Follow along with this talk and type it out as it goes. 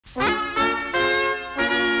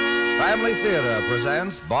Family Theater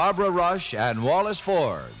presents Barbara Rush and Wallace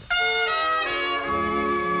Ford.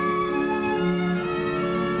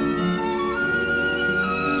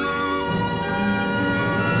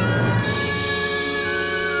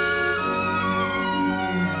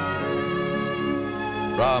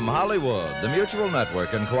 From Hollywood, the Mutual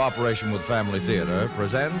Network, in cooperation with Family Theater,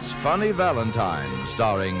 presents Funny Valentine,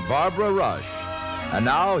 starring Barbara Rush. And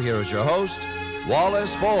now, here is your host,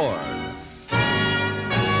 Wallace Ford.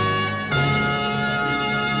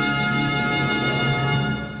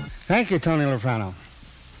 Thank you, Tony Lofrano.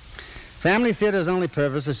 Family Theater's only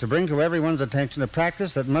purpose is to bring to everyone's attention a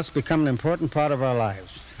practice that must become an important part of our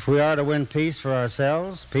lives if we are to win peace for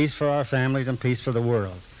ourselves, peace for our families, and peace for the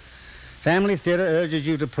world. Family Theater urges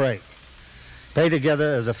you to pray. Pray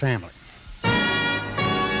together as a family.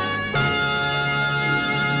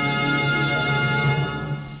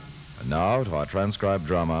 And now to our transcribed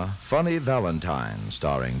drama, Funny Valentine,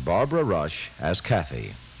 starring Barbara Rush as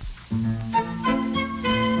Kathy.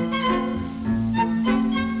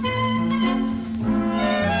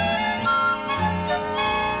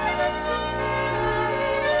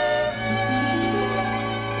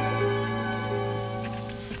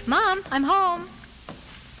 Mom, I'm home.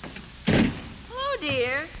 Hello,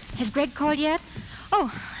 dear. Has Greg called yet?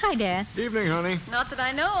 Oh, hi, Dad. Evening, honey. Not that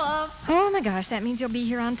I know of. Oh, my gosh, that means he'll be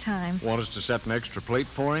here on time. Want us to set an extra plate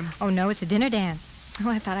for him? Oh, no, it's a dinner dance. Oh,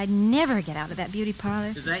 I thought I'd never get out of that beauty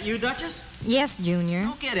parlor. Is that you, Duchess? Yes, Junior.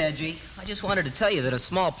 Don't get edgy. I just wanted to tell you that a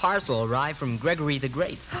small parcel arrived from Gregory the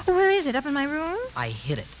Great. Where is it? Up in my room? I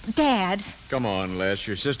hid it. Dad. Come on, Les.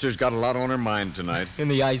 Your sister's got a lot on her mind tonight. In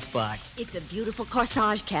the icebox. It's a beautiful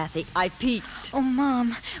corsage, Kathy. I peeked. Oh,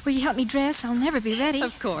 Mom, will you help me dress? I'll never be ready.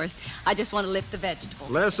 Of course. I just want to lift the vegetables.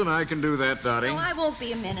 Les and I can do that, Dottie. No, I won't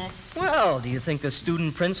be a minute. Well, do you think the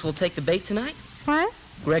student prince will take the bait tonight? What?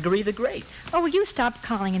 Gregory the Great. Oh, will you stop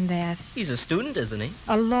calling him that? He's a student, isn't he?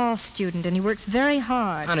 A law student, and he works very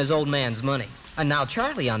hard. On his old man's money. And now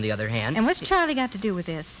Charlie, on the other hand... And what's Charlie got to do with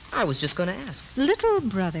this? I was just going to ask. Little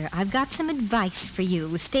brother, I've got some advice for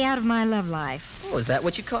you. Stay out of my love life. Oh, is that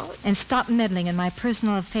what you call it? And stop meddling in my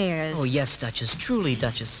personal affairs. Oh, yes, Duchess. Truly,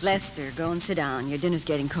 Duchess. Lester, go and sit down. Your dinner's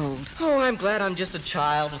getting cold. Oh, I'm glad I'm just a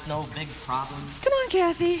child with no big problems. Come on,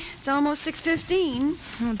 Kathy. It's almost 6:15.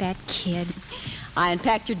 Oh, that kid. I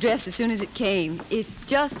unpacked your dress as soon as it came. It's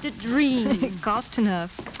just a dream. It cost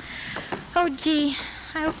enough. Oh, gee.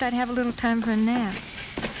 I hoped I'd have a little time for a nap.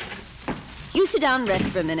 You sit down and rest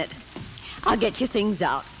for a minute. I'll get your things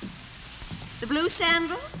out. The blue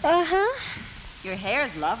sandals? Uh-huh. Your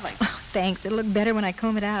hair's lovely. Oh, thanks. It'll look better when I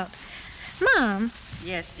comb it out. Mom.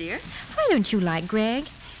 Yes, dear? Why don't you like Greg?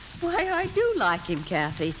 Why, I do like him,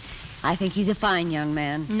 Kathy. I think he's a fine young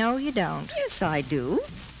man. No, you don't. Yes, I do.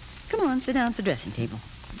 Come on, sit down at the dressing table.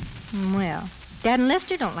 Well, Dad and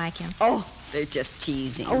Lester don't like him. Oh, they're just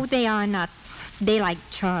teasing. Oh, they are not. They like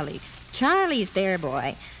Charlie. Charlie's their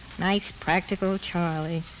boy. Nice, practical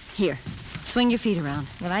Charlie. Here, swing your feet around.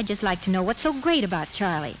 Well, I'd just like to know what's so great about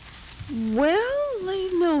Charlie. Well,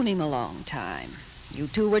 they've known him a long time. You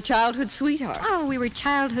two were childhood sweethearts. Oh, we were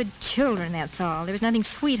childhood children, that's all. There was nothing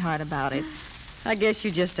sweetheart about it. I guess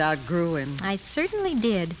you just outgrew him. I certainly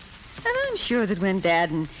did. And I'm sure that when Dad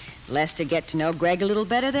and Lester get to know Greg a little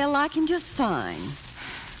better, they'll like him just fine.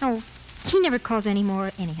 Oh, he never calls any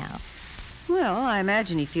more anyhow. Well, I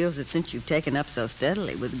imagine he feels it since you've taken up so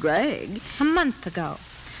steadily with Greg. A month ago.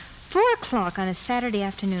 4 o'clock on a Saturday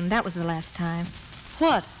afternoon. That was the last time.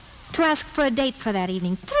 What? To ask for a date for that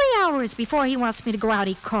evening. 3 hours before he wants me to go out,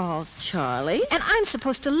 he calls. Charlie? And I'm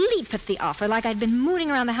supposed to leap at the offer like I'd been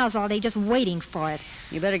mooning around the house all day just waiting for it.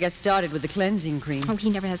 You better get started with the cleansing cream. Oh, he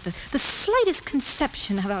never has the slightest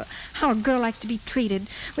conception of how a girl likes to be treated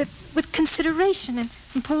with consideration and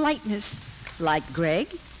politeness. Like Greg?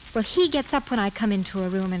 Well, he gets up when I come into a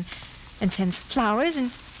room and sends flowers,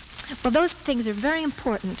 and, well, those things are very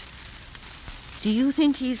important. Do you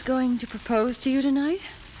think he's going to propose to you tonight?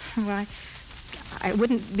 Well, I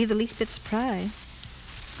wouldn't be the least bit surprised.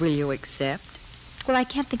 Will you accept? Well, I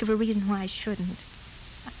can't think of a reason why I shouldn't.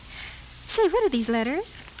 Say, what are these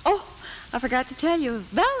letters? Oh, I forgot to tell you.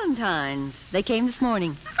 Valentine's. They came this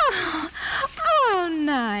morning. Oh,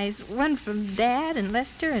 nice. One from Dad and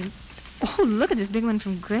Lester and... Oh, look at this big one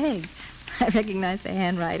from Greg. I recognize the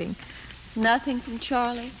handwriting. Nothing from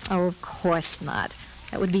Charlie? Oh, of course not.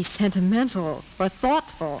 That would be sentimental or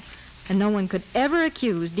thoughtful. And no one could ever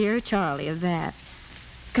accuse dear Charlie of that.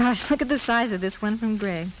 Gosh, look at the size of this one from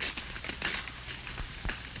Greg.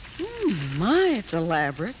 My, it's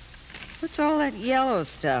elaborate. What's all that yellow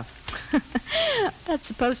stuff? That's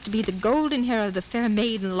supposed to be the golden hair of the fair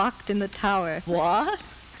maiden locked in the tower. What?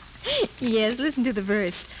 Yes, listen to the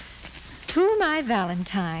verse. To my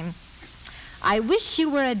Valentine, I wish you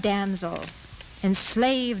were a damsel,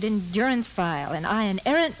 enslaved in durance vile, and I an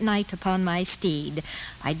errant knight upon my steed.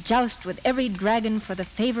 I joust with every dragon for the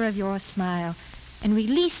favor of your smile, and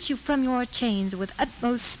release you from your chains with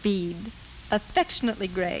utmost speed. Affectionately,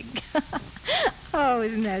 Greg. Oh,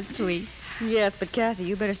 isn't that sweet? Yes, but Kathy,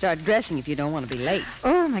 you better start dressing if you don't want to be late.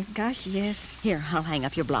 Oh, my gosh, yes. Here, I'll hang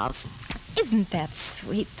up your blouse. Isn't that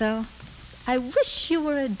sweet, though? I wish you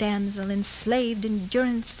were a damsel enslaved in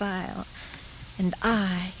durance vile, and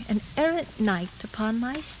I an errant knight upon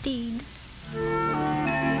my steed.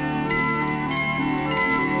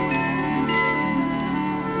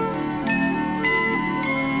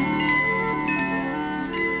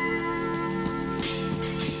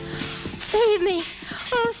 Save me!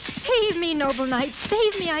 Oh, save me, noble knight!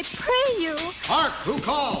 Save me, I pray you! Hark! Who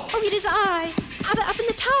called? Oh, it is I, up in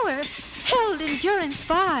the tower, held in durance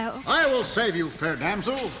vile. I will save you, fair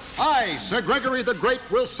damsel. I, Sir Gregory the Great,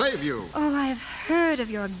 will save you. Oh, I have heard of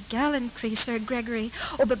your gallantry, Sir Gregory.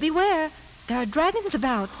 Oh, but beware, there are dragons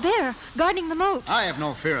about, there, guarding the moat. I have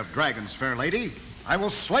no fear of dragons, fair lady. I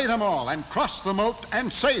will slay them all and cross the moat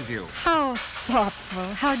and save you. How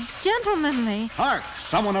thoughtful, how gentlemanly. Hark!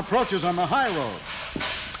 Someone approaches on the high road.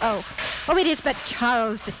 Oh, it is but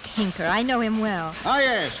Charles the Tinker. I know him well. Ah,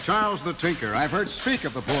 yes, Charles the Tinker. I've heard speak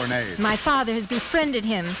of the poor knave. My father has befriended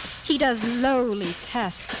him. He does lowly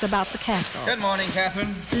tasks about the castle. Good morning,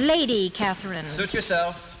 Catherine. Lady Catherine. Suit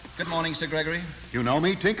yourself. Good morning, Sir Gregory. You know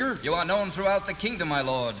me, Tinker? You are known throughout the kingdom, my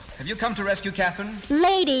lord. Have you come to rescue Catherine?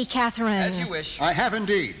 Lady Catherine. As you wish. I have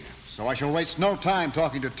indeed, so I shall waste no time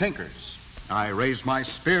talking to tinkers. I raise my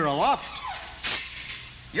spear aloft.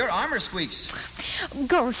 Your armor squeaks.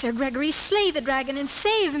 Go, Sir Gregory, slay the dragon and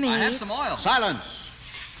save me. I have some oil.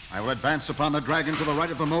 Silence! I will advance upon the dragon to the right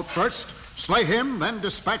of the moat first, slay him, then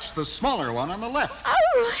dispatch the smaller one on the left.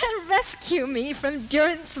 Oh, and rescue me from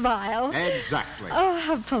durance vile. Exactly. Oh,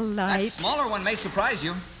 how polite. That smaller one may surprise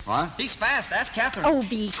you. What? He's fast. Ask Catherine. Oh,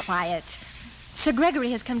 be quiet. Sir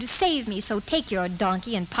Gregory has come to save me, so take your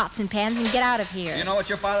donkey and pots and pans and get out of here. You know what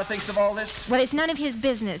your father thinks of all this? Well, it's none of his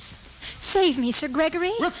business. Save me, Sir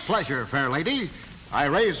Gregory. With pleasure, fair lady. I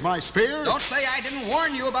raise my spear. Don't say I didn't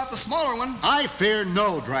warn you about the smaller one. I fear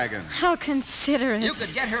no dragon. How considerate. You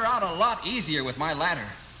could get her out a lot easier with my ladder.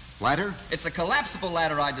 Ladder? It's a collapsible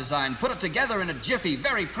ladder I designed. Put it together in a jiffy.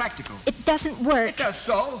 Very practical. It doesn't work. It does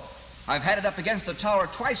so. I've had it up against the tower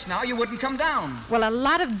twice now. You wouldn't come down. Well, a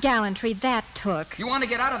lot of gallantry that took. You want to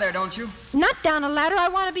get out of there, don't you? Not down a ladder. I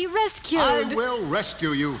want to be rescued. I will rescue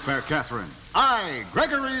you, fair Catherine. I,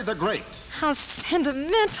 Gregory the Great. How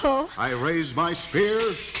sentimental. I raise my spear.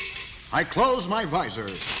 I close my visor.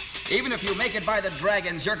 Even if you make it by the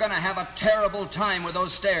dragons, you're going to have a terrible time with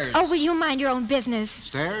those stairs. Oh, will you mind your own business?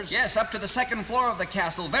 Stairs? Yes, up to the second floor of the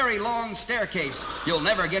castle. Very long staircase. You'll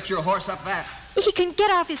never get your horse up that. He can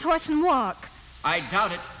get off his horse and walk. I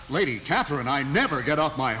doubt it. Lady Catherine, I never get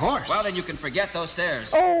off my horse. Well, then you can forget those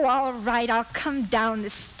stairs. Oh, all right. I'll come down the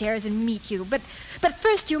stairs and meet you. But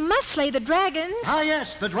first you must slay the dragons. Ah,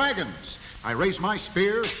 yes, the dragons. I raise my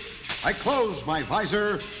spear. I close my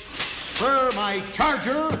visor. Spur my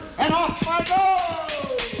charger, and off I go!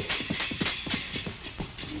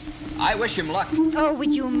 I wish him luck. Oh,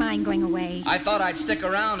 would you mind going away? I thought I'd stick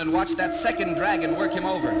around and watch that second dragon work him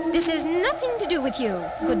over. This has nothing to do with you.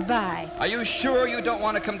 Goodbye. Are you sure you don't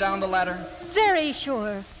want to come down the ladder? Very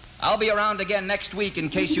sure. I'll be around again next week in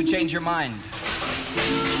case you change your mind.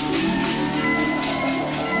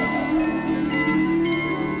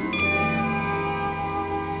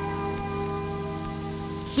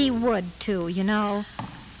 He would, too, you know.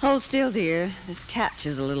 Hold still, dear. This catch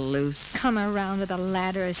is a little loose. Come around with a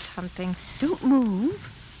ladder or something. Don't move.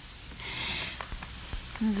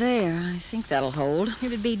 There, I think that'll hold. It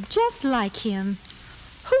would be just like him.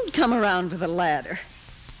 Who'd come around with a ladder?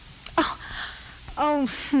 Oh,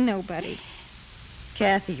 nobody.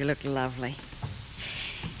 Kathy, you look lovely.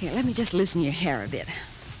 Here, let me just loosen your hair a bit.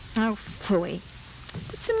 Oh, phooey.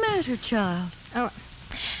 What's the matter, child? Oh,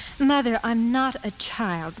 Mother, I'm not a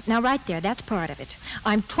child. Now, right there, that's part of it.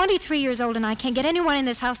 I'm 23 years old, and I can't get anyone in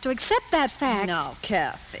this house to accept that fact. No,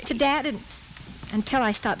 Kathy. To Dad, until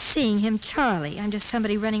I stop seeing him, Charlie. I'm just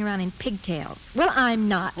somebody running around in pigtails. Well, I'm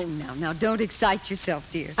not. Oh, now, don't excite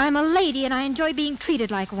yourself, dear. I'm a lady, and I enjoy being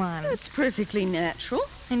treated like one. That's perfectly natural.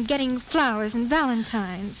 And getting flowers and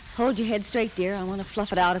valentines. Hold your head straight, dear. I want to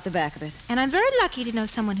fluff it out at the back of it. And I'm very lucky to know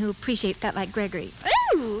someone who appreciates that like Gregory.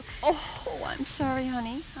 Ooh! Oh, I'm sorry,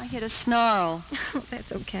 honey. I hit a snarl.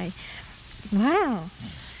 That's okay. Wow.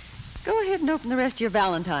 Go ahead and open the rest of your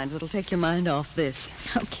valentines. It'll take your mind off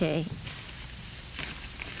this. Okay.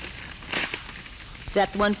 Is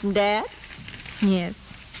that the one from Dad?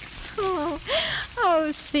 Yes. Oh,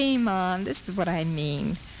 see, Mom, this is what I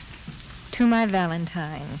mean. To my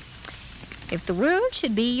Valentine. If the world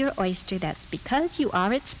should be your oyster, that's because you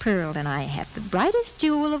are its pearl, and I have the brightest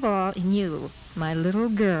jewel of all in you, my little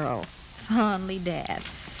girl. Fondly, Dad.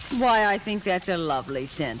 Why, I think that's a lovely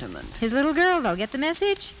sentiment. His little girl, though, get the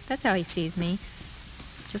message? That's how he sees me.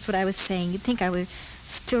 Just what I was saying. You'd think I was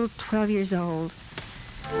still 12 years old.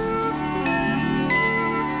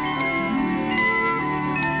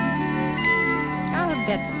 I'll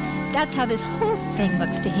bet that's how this whole thing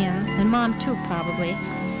looks to him, and Mom, too, probably.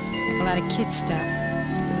 Like a lot of kid stuff.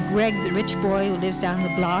 With Greg, the rich boy who lives down the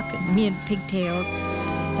block, and me in pigtails,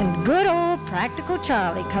 and good old practical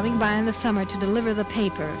Charlie coming by in the summer to deliver the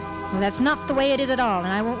paper. Well, that's not the way it is at all,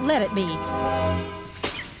 and I won't let it be.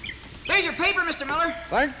 There's your paper, Mr. Miller.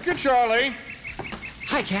 Thank you, Charlie.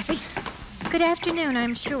 Hi, Kathy. Good afternoon,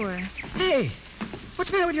 I'm sure. Hey,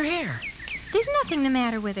 what's the matter with your hair? There's nothing the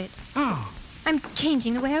matter with it. Oh, I'm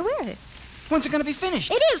changing the way I wear it. when's it going to be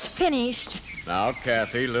finished? It is finished. Now,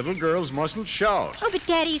 Kathy, little girls mustn't shout. Oh, but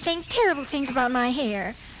Daddy's saying terrible things about my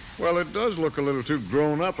hair. Well, it does look a little too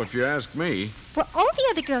grown up if you ask me. Well, all the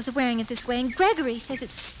other girls are wearing it this way, and Gregory says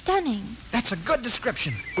it's stunning. That's a good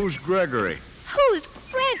description. Who's Gregory? Who's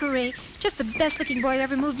Gregory? Just the best-looking boy who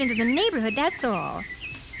ever moved into the neighborhood, that's all.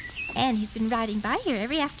 And he's been riding by here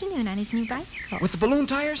every afternoon on his new bicycle. With the balloon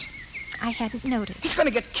tires? I hadn't He's noticed. going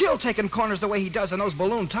to get killed taking corners the way he does on those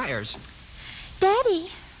balloon tires. Daddy,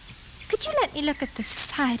 could you let me look at the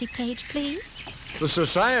society page, please? The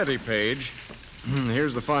society page?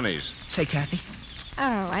 Here's the funnies. Say, Kathy.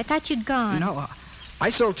 Oh, I thought you'd gone. No, I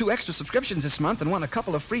sold 2 extra subscriptions this month and won a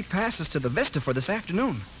couple of free passes to the Vista for this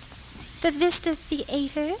afternoon. The Vista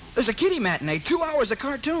Theater? There's a kiddie matinee, 2 hours of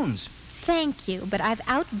cartoons. Thank you, but I've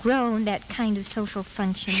outgrown that kind of social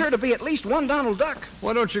function. Sure to be at least one Donald Duck.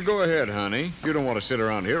 Why don't you go ahead, honey? You don't want to sit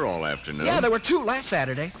around here all afternoon. Yeah, there were 2 last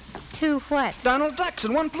Saturday. 2 what? Donald Ducks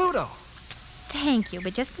and 1 Pluto. Thank you,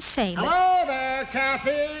 but just the same. Hello there,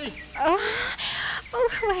 Kathy. Oh,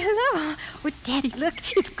 why, hello. Oh, Daddy, look,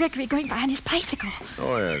 it's Gregory going by on his bicycle.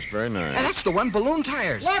 Oh, yes, very nice. And that's the one balloon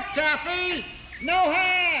tires. Look, Kathy. No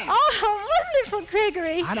hand. Oh, how wonderful,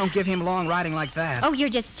 Gregory. I don't give him long riding like that. Oh, you're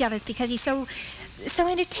just jealous because he's so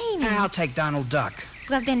entertaining. I'll take Donald Duck.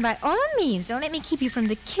 Well, then, by all means, don't let me keep you from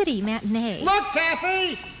the kiddie matinee. Look,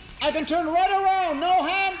 Kathy. I can turn right around,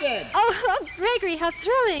 no-handed. Oh, Gregory, how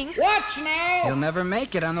thrilling. Watch now. He'll never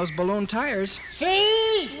make it on those balloon tires.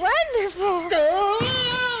 See? Wonderful.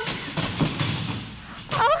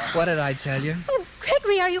 Oh, What did I tell you? oh,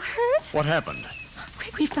 Gregory, are you hurt? What happened?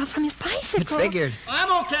 Gregory fell from his It bicycle. figured.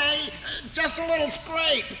 I'm okay. Just a little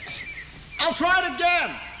scrape. I'll try it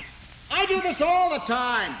again. I do this all the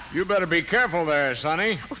time. You better be careful there,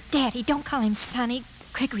 Sonny. Oh, Daddy, don't call him Sonny.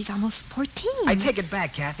 Gregory's almost 14. I take it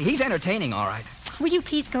back, Kathy. He's entertaining, all right. Will you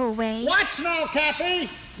please go away? Watch now, Kathy.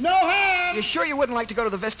 No hand. You sure you wouldn't like to go to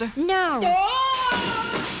the Vista? No. Oh!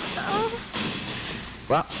 Oh,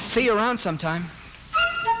 Well, see you around sometime.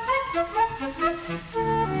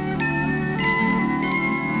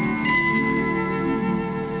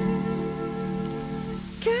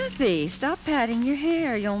 Kathy, stop patting your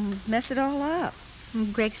hair. You'll mess it all up.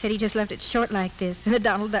 Greg said he just left it short like this, in a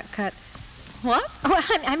Donald Duck cut. What? Oh,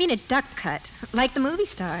 I mean a duck cut, like the movie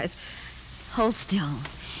stars. Hold still.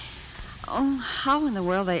 Oh, how in the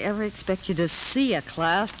world they ever expect you to see a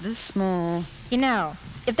class this small? You know,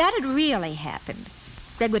 if that had really happened,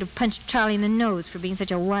 Greg would have punched Charlie in the nose for being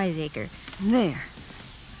such a wiseacre. There.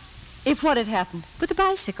 If what had happened? With the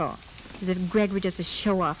bicycle. As if Greg were just a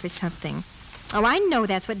show-off or something. Oh, I know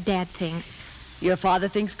that's what Dad thinks. Your father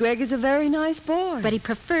thinks Greg is a very nice boy. But he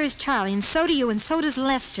prefers Charlie, and so do you, and so does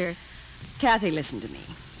Lester. Kathy, listen to me.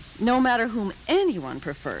 No matter whom anyone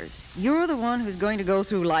prefers, you're the one who's going to go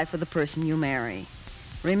through life with the person you marry.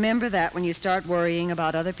 Remember that when you start worrying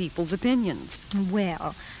about other people's opinions.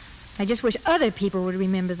 Well, I just wish other people would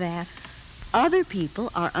remember that. Other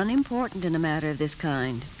people are unimportant in a matter of this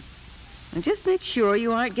kind. And just make sure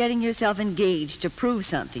you aren't getting yourself engaged to prove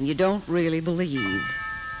something you don't really believe.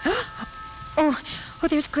 Oh,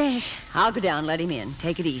 there's Greg. I'll go down, let him in.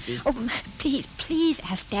 Take it easy. Oh, please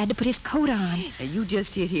ask Dad to put his coat on. Now, you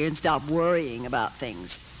just sit here and stop worrying about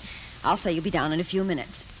things. I'll say you'll be down in a few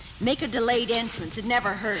minutes. Make a delayed entrance. It never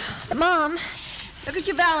hurts. Mom. Look at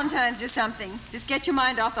your Valentines or something. Just get your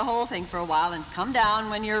mind off the whole thing for a while and come down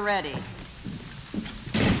when you're ready.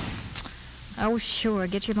 Oh, sure.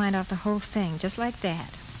 Get your mind off the whole thing, just like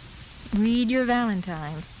that. Read your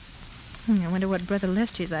Valentines. I wonder what Brother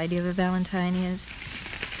Lester's idea of a Valentine is.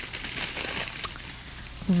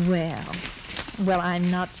 Well, I'm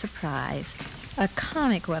not surprised. A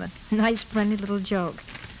comic one. A nice, friendly little joke.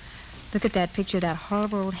 Look at that picture of that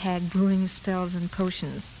horrible old hag brewing spells and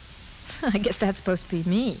potions. I guess that's supposed to be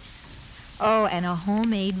me. Oh, and a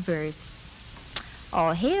homemade verse.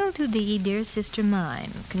 All hail to thee, dear sister mine.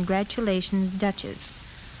 Congratulations, Duchess.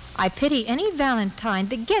 I pity any Valentine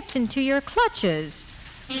that gets into your clutches.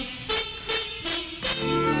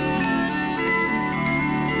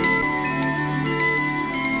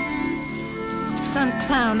 Some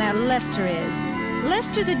clown that Lester is.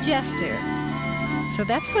 Lester the Jester. So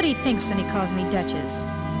that's what he thinks when he calls me Duchess.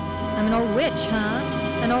 I'm an old witch, huh?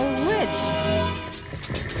 An old witch.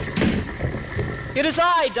 It is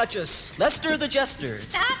I, Duchess, Lester the Jester.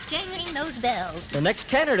 Stop jingling those bells. The next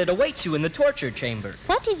candidate awaits you in the torture chamber.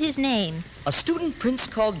 What is his name? A student prince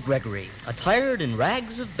called Gregory, attired in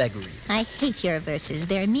rags of beggary. I hate your verses.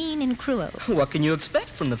 They're mean and cruel. What can you expect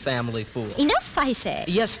from the family fool? Enough, I say.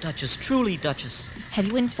 Yes, Duchess, truly, Duchess. Have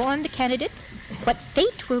you informed the candidate what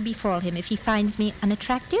fate will befall him if he finds me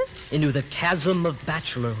unattractive? Into the chasm of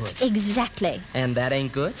bachelorhood. Exactly. And that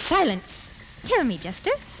ain't good? Silence. Tell me,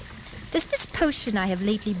 Jester, does this potion I have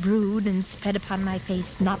lately brewed and spread upon my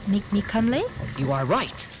face not make me comely? You are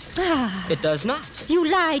right. Ah, It does not. you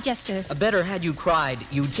lie, Jester. Better had you cried,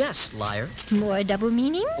 you jest, liar. More double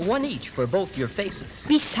meanings? One each for both your faces.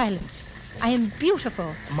 Be silent. I am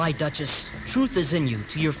beautiful. My Duchess, truth is in you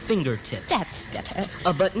to your fingertips. That's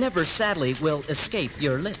better. But never, sadly, will escape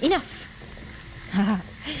your lips. Enough.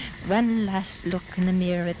 One last look in the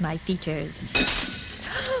mirror at my features.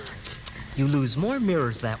 You lose more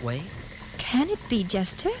mirrors that way. Can it be,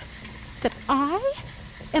 Jester, that I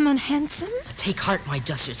am unhandsome? Take heart, my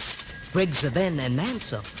Duchess. Greg's a then and then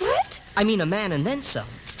some. What? I mean a man and then some.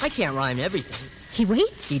 I can't rhyme everything. He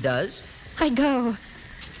waits? He does. I go.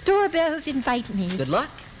 Doorbells invite me. Good luck.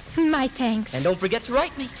 My thanks. And don't forget to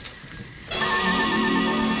write me.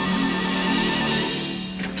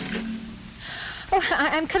 Oh,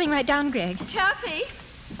 I'm coming right down, Greg. Kathy!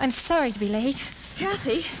 I'm sorry to be late.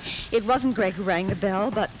 Kathy, it wasn't Greg who rang the bell,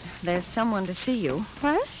 but there's someone to see you.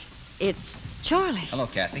 What? It's Charlie. Hello,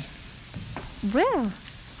 Kathy. Well,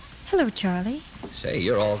 hello, Charlie. Say,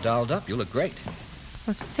 you're all dolled up. You look great.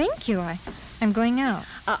 Well, thank you. I'm going out.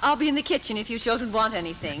 I'll be in the kitchen if you children want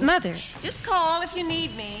anything. Mother. Just call if you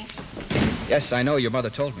need me. Yes, I know. Your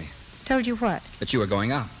mother told me Told you what? that you were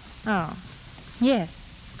going out. Oh, yes.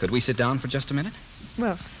 Could we sit down for just a minute?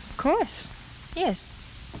 Well, of course. Yes.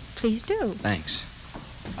 Please do. Thanks.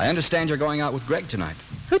 I understand you're going out with Greg tonight.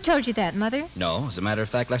 Who told you that, Mother? No, as a matter of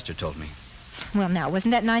fact, Lester told me. Well, now,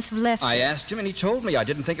 wasn't that nice of Lester? I asked him, and he told me. I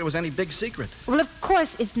didn't think it was any big secret. Well, of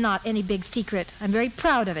course it's not any big secret. I'm very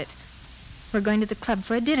proud of it. We're going to the club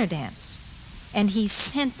for a dinner dance. And he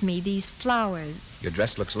sent me these flowers. Your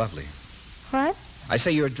dress looks lovely. What? I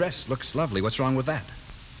say your dress looks lovely. What's wrong with that?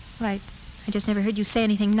 Well, I just never heard you say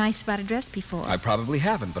anything nice about a dress before. I probably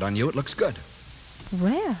haven't, but on you it looks good.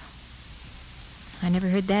 Well, I never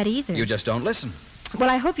heard that either. You just don't listen. Well,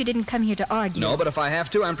 I hope you didn't come here to argue. No, but if I have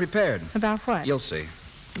to, I'm prepared. About what? You'll see.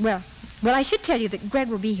 Well, I should tell you that Greg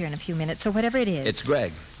will be here in a few minutes, so whatever it is. It's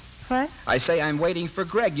Greg. What? I say I'm waiting for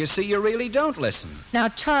Greg. You see, you really don't listen. Now,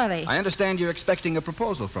 Charlie. I understand you're expecting a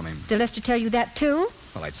proposal from him. Did Lester tell you that, too?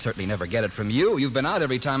 Well, I'd certainly never get it from you. You've been out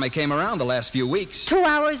every time I came around the last few weeks. 2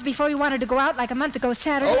 hours before you wanted to go out like a month ago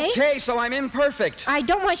Saturday? Okay, so I'm imperfect. I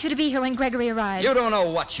don't want you to be here when Gregory arrives. You don't know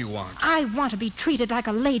what you want. I want to be treated like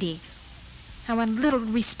a lady. I want a little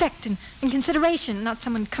respect and consideration, not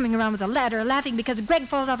someone coming around with a ladder laughing because Greg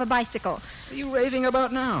falls off a bicycle. What are you raving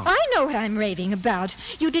about now? I know what I'm raving about.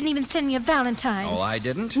 You didn't even send me a Valentine. Oh, I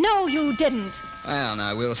didn't? No, you didn't. Well,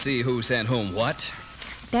 now, we'll see who sent whom what.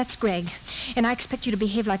 That's Greg. And I expect you to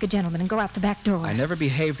behave like a gentleman and go out the back door. I never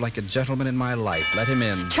behaved like a gentleman in my life. Let him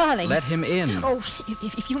in. Charlie. Let him in. Oh,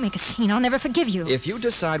 if you make a scene, I'll never forgive you. If you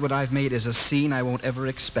decide what I've made is a scene, I won't ever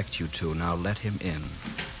expect you to. Now let him in.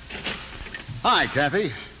 Hi,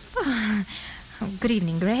 Kathy. Oh, good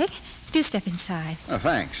evening, Greg. Do step inside. Oh,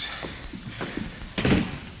 thanks.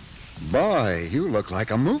 Boy, you look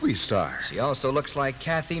like a movie star. She also looks like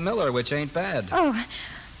Kathy Miller, which ain't bad. Oh,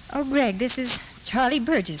 Greg, this is Charlie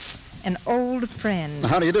Burgess, an old friend.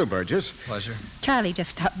 How do you do, Burgess? Pleasure. Charlie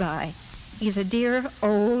just stopped by. He's a dear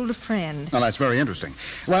old friend. Well, that's very interesting.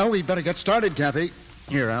 Well, we'd better get started, Kathy.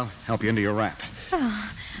 Here, I'll help you into your wrap.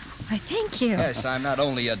 Oh, why, thank you. Yes, I'm not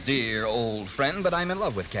only a dear old friend, but I'm in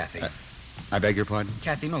love with Kathy. I beg your pardon?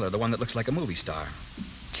 Kathy Miller, the one that looks like a movie star.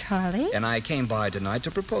 Charlie? And I came by tonight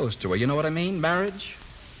to propose to her. You know what I mean? Marriage?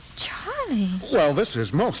 Charlie? Well, this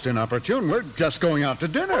is most inopportune. We're just going out to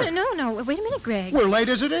dinner. Oh, no. Wait a minute, Greg. We're late,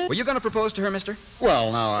 is it? Were you going to propose to her, mister?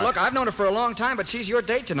 Well, now, Look, I've known her for a long time, but she's your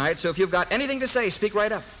date tonight, so if you've got anything to say, speak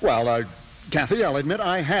right up. Well, Kathy, I'll admit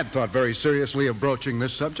I had thought very seriously of broaching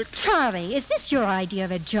this subject. Charlie, is this your idea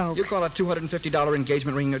of a joke? You call a $250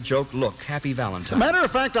 engagement ring a joke? Look, happy Valentine. Matter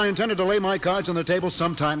of fact, I intended to lay my cards on the table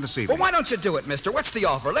sometime this evening. Well, why don't you do it, mister? What's the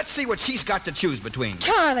offer? Let's see what she's got to choose between.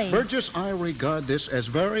 Charlie! Burgess, I regard this as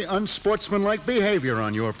very unsportsmanlike behavior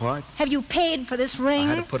on your part. Have you paid for this ring?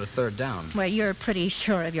 I had to put a third down. Well, you're pretty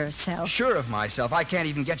sure of yourself. Sure of myself. I can't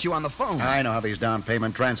even get you on the phone. I know how these down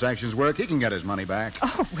payment transactions work. He can get his money back.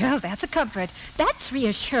 Oh, well, that's a comfort. That's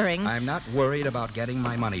reassuring. I'm not worried about getting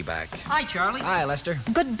my money back. Hi, Charlie. Hi, Lester.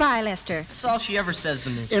 Goodbye, Lester. That's all she ever says to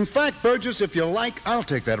me. In fact, Burgess, if you like, I'll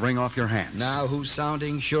take that ring off your hands. Now who's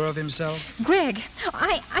sounding sure of himself? Greg,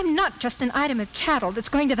 I'm not just an item of chattel that's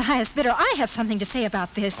going to the highest bidder. I have something to say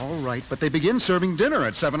about this. All right, but they begin serving dinner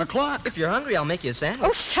at 7 o'clock. If you're hungry, I'll make you a sandwich.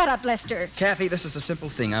 Oh, shut up, Lester. Kathy, this is a simple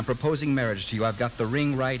thing. I'm proposing marriage to you. I've got the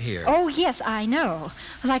ring right here. Oh, yes, I know.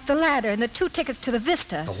 Like the ladder and the 2 tickets to the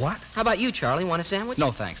Vista. The what? How about you, Charlie? Want a sandwich? No,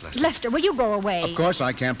 thanks, Lester. Lester, will you go away? Of course,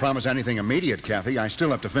 I can't promise anything immediate, Kathy. I still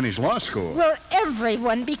have to finish law school. Will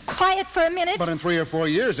everyone be quiet for a minute? But in 3 or 4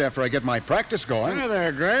 years after I get my practice going... Hi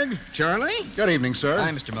there, Greg. Charlie? Good evening, sir.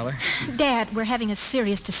 Hi, Mr. Miller. Dad, we're having a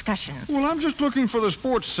serious discussion. Well, I'm just looking for the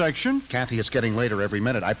sports section. Kathy, it's getting later every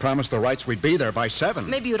minute. I promised the Wrights we'd be there by 7.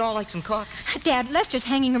 Maybe you'd all like some coffee. Dad, Lester's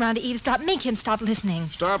hanging around to eavesdrop. Make him stop listening.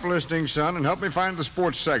 Stop listening, son, and help me find the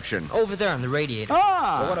sports section. Over there on the radiator.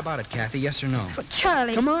 Well, what about it, Kathy? Yes or no? But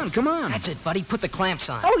Charlie... Come on, come on. That's it, buddy. Put the clamps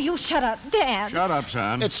on. Oh, you shut up, Dad. Shut up,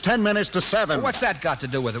 son. It's 10 minutes to 7. Well, what's that got to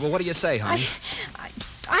do with it? Well, what do you say, honey?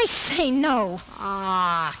 I say no.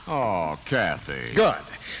 Oh, Kathy. Good.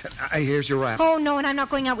 Here's your wrap. Oh, no, and I'm not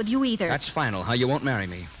going out with you either. That's final, huh? You won't marry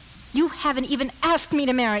me. You haven't even asked me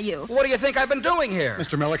to marry you. What do you think I've been doing here?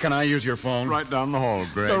 Mr. Miller, can I use your phone? Right down the hall,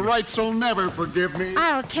 Greg. The Wrights will never forgive me.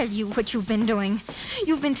 I'll tell you what you've been doing.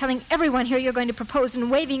 You've been telling everyone here you're going to propose and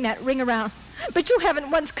waving that ring around. But you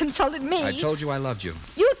haven't once consulted me. I told you I loved you.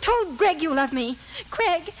 You told Greg you love me.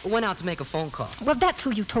 Greg. Went out to make a phone call. Well, that's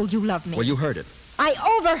who you told you love me. Well, you heard it. I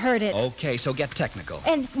overheard it. Okay, so get technical.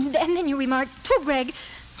 And then you remarked to Greg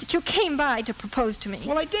that you came by to propose to me.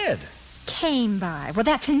 Well, I did. Came by. Well,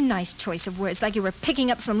 that's a nice choice of words, like you were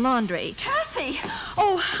picking up some laundry. Kathy!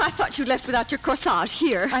 Oh, I thought you left without your corsage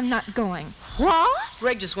here. I'm not going. What?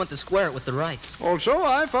 Greg just went to square it with the Wrights. Also,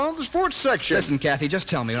 I found the sports section. Listen, Kathy, just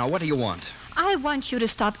tell me now, what do you want? I want you to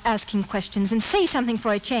stop asking questions and say something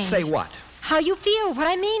for a change. Say what? How you feel, what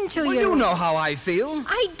I mean to Well, you. you know how I feel.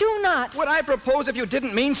 I do not. Would I propose if you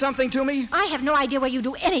didn't mean something to me? I have no idea where you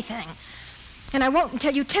do anything. And I won't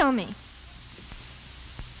until you tell me.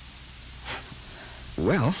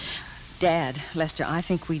 Well, Dad, Lester, I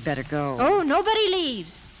think we'd better go. Oh, nobody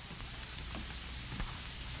leaves.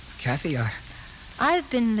 Kathy, I've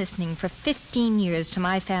been listening for 15 years to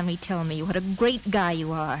my family tell me what a great guy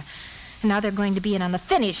you are. And now they're going to be in on the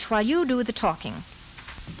finish while you do the talking.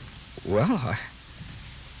 well,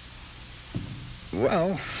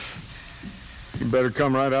 You better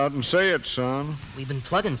come right out and say it, son. We've been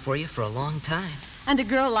plugging for you for a long time. And a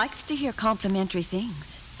girl likes to hear complimentary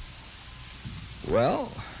things.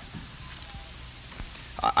 well,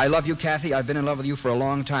 I love you, Kathy. I've been in love with you for a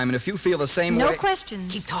long time, and if you feel the same way... No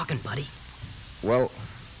questions. Keep talking, buddy. Well,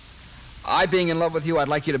 I being in love with you, I'd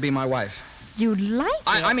like you to be my wife. You'd like it?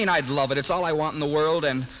 I mean, I'd love it. It's all I want in the world,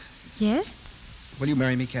 and... Yes? Will you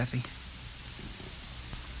marry me, Kathy?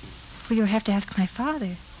 Well, you'll have to ask my father.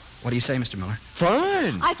 What do you say, Mr. Miller?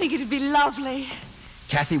 Fine. I think it'd be lovely.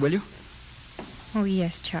 Kathy, will you? Oh,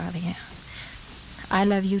 yes, Charlie. I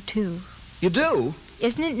love you, too. You do?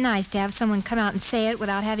 Isn't it nice to have someone come out and say it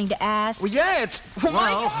without having to ask? Well, yeah, it's... Oh, my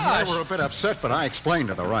Well, gosh! they were a bit upset, but I explained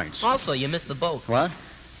to the Wrights. Also, you missed the boat. What?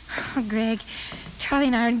 Oh, Greg, Charlie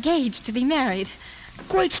and I are engaged to be married.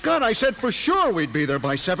 Great Scott, I said for sure we'd be there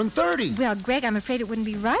by 7:30. Well, Greg, I'm afraid it wouldn't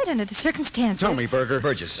be right under the circumstances. Tell me, Berger.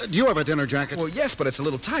 Burgess. Do you have a dinner jacket? Well, yes, but it's a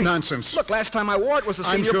little tight. Nonsense. Look, last time I wore it was the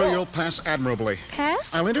I'm senior sure ball. you'll pass admirably.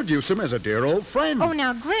 Pass? I'll introduce him as a dear old friend. Oh,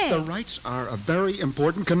 now, Greg. The Wrights are a very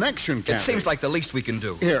important connection, Kathy. It seems like the least we can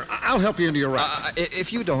do. Here, I'll help you into your wrap.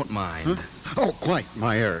 If you don't mind. Oh, quite,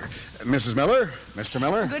 my error. Mrs. Miller, Mr.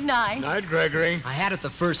 Miller. Good night. Night, Gregory. I had it the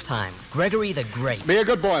first time. Gregory the Great. Be a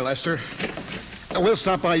good boy, Lester. We'll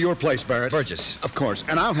stop by your place, Barrett. Burgess. Of course,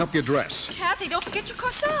 and I'll help you dress. Kathy, don't forget your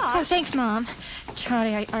corsage. Oh, thanks, Mom.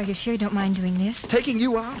 Charlie, are you sure you don't mind doing this? Taking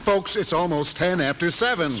you out? Folks, it's almost 10 after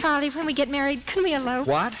 7. Charlie, when we get married, can we elope?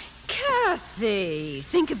 What? Kathy,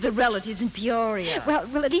 think of the relatives in Peoria.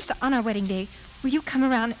 Well, at least on our wedding day, will you come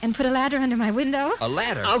around and put a ladder under my window? A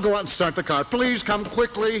ladder? I'll go out and start the car. Please come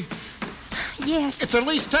quickly. Yes. It's at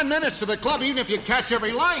least 10 minutes to the club, even if you catch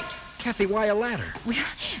every light. Kathy, why a ladder?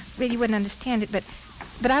 Well, you wouldn't understand it, but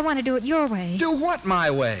But I want to do it your way. Do what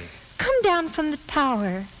my way? Come down from the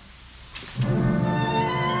tower.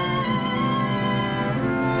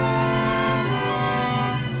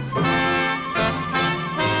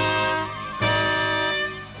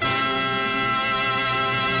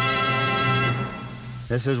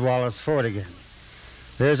 This is Wallace Ford again.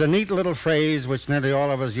 There's a neat little phrase which nearly all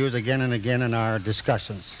of us use again and again in our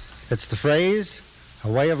discussions. It's the phrase,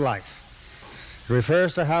 a way of life. It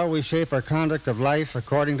refers to how we shape our conduct of life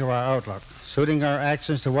according to our outlook, suiting our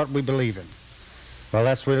actions to what we believe in. Well,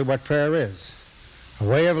 that's really what prayer is, a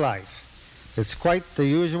way of life. It's quite the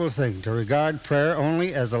usual thing to regard prayer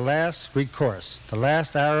only as a last recourse, the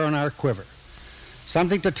last arrow in our quiver,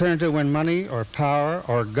 something to turn to when money or power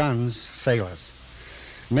or guns fail us.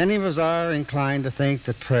 Many of us are inclined to think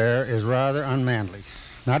that prayer is rather unmanly,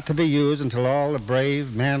 not to be used until all the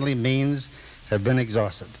brave, manly means have been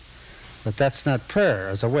exhausted. But that's not prayer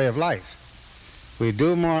as a way of life. We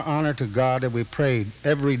do more honor to God if we prayed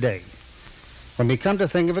every day. When we come to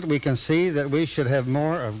think of it, we can see that we should have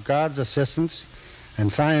more of God's assistance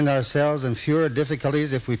and find ourselves in fewer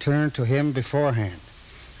difficulties if we turn to Him beforehand.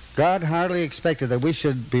 God hardly expected that we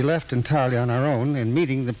should be left entirely on our own in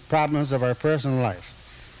meeting the problems of our personal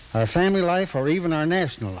life, our family life, or even our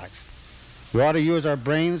national life. We ought to use our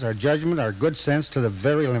brains, our judgment, our good sense to the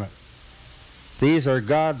very limit. These are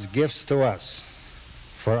God's gifts to us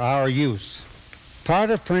for our use. Part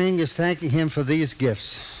of praying is thanking Him for these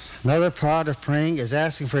gifts. Another part of praying is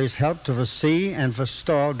asking for His help to foresee and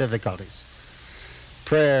forestall difficulties.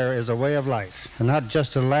 Prayer is a way of life, and not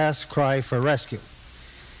just a last cry for rescue.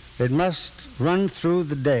 It must run through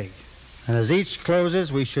the day. And as each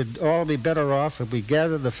closes, we should all be better off if we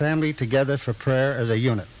gather the family together for prayer as a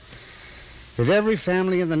unit. If every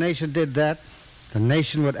family in the nation did that, the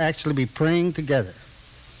nation would actually be praying together,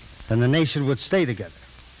 and the nation would stay together,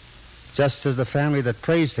 just as the family that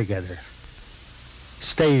prays together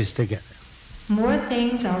stays together. More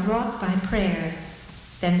things are wrought by prayer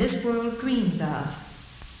than this world dreams of.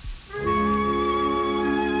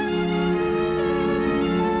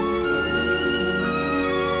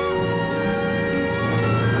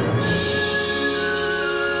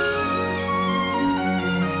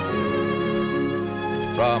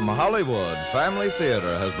 From Hollywood, Family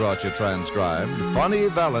Theater has brought you transcribed Funny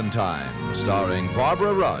Valentine, starring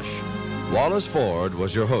Barbara Rush. Wallace Ford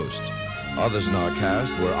was your host. Others in our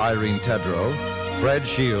cast were Irene Tedrow, Fred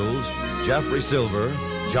Shields, Jeffrey Silver,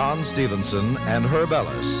 John Stevenson, and Herb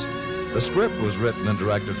Ellis. The script was written and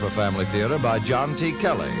directed for Family Theater by John T.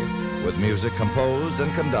 Kelly, with music composed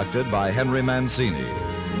and conducted by Henry Mancini.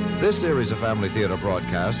 This series of Family Theater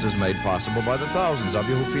broadcasts is made possible by the thousands of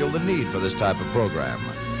you who feel the need for this type of program,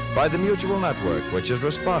 by the Mutual Network, which has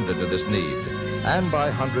responded to this need, and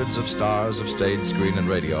by hundreds of stars of stage, screen, and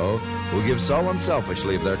radio who give so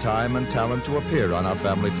unselfishly of their time and talent to appear on our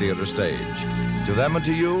Family Theater stage. To them and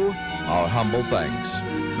to you, our humble thanks.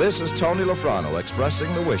 This is Tony Lafrano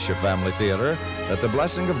expressing the wish of Family Theater that the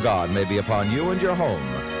blessing of God may be upon you and your home,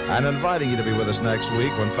 and inviting you to be with us next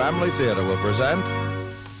week when Family Theater will present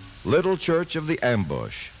Little Church of the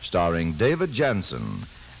Ambush, starring David Jansen.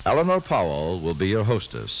 Eleanor Powell will be your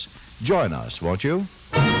hostess. Join us, won't you?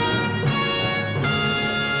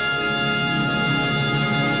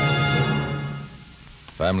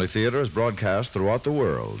 Family Theater is broadcast throughout the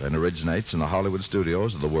world and originates in the Hollywood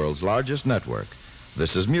studios of the world's largest network.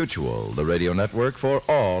 This is Mutual, the radio network for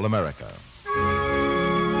all America.